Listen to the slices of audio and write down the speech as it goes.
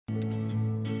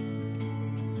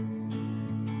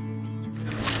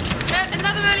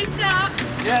another early start.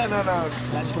 Yeah, no.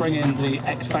 Let's bring in the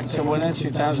X Factor winner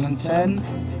 2010.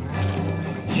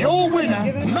 Your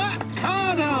winner, Matt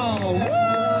Cardle!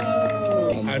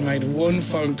 Woo! I made one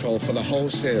phone call for the whole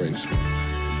series,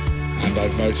 and I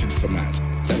voted for Matt.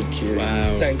 Thank you.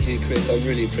 Wow. Thank you, Chris. I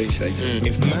really appreciate it.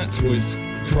 If Matt was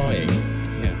crying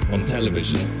on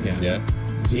television,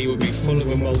 he would be full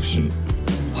of emotion.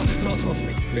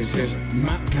 This is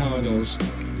Matt Cardle's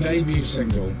debut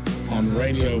single on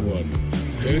Radio 1.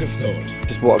 Who'd have thought?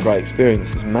 Just what a great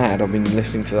experience. It's mad. I've been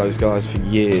listening to those guys for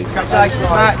years. Congratulations,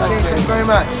 Matt. Cheers, thank you very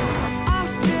much.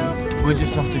 We're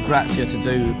just off to Grazia to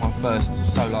do my first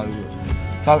solo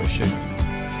photo shoot.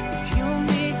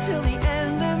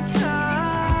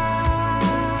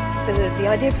 The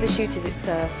idea for the shoot is it's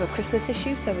for a Christmas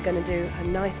issue, so we're going to do a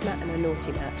nice Matt and a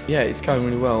naughty Matt. Yeah, it's going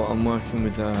really well. I'm working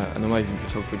with an amazing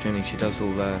photographer, Jenny. She does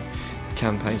all the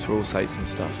campaigns for All Saints and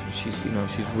stuff. And she's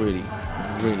really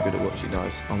good at what she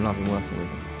does. I'm loving working with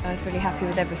her. I was really happy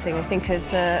with everything. I think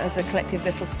as a collective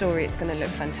little story, it's going to look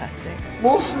fantastic.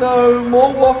 More snow,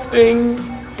 more wafting.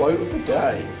 Quote of the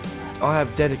day. I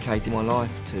have dedicated my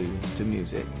life to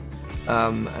music.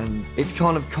 And it's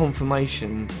kind of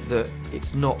confirmation that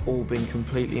it's not all been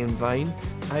completely in vain.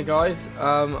 Hey guys,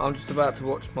 I'm just about to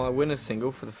watch my winner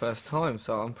single for the first time,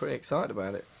 so I'm pretty excited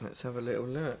about it. Let's have a little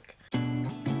look.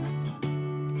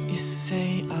 You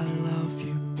say I love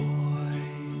you, boy.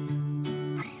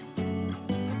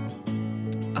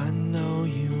 I know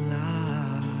you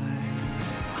lie.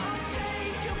 I'll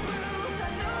take your bruise, I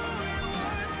know you're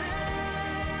worth it.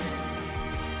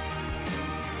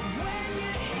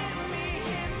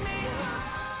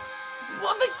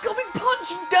 What, they got me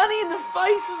punching Danny in the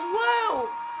face as well?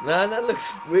 Man, that looks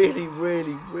really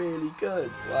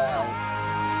good. Wow.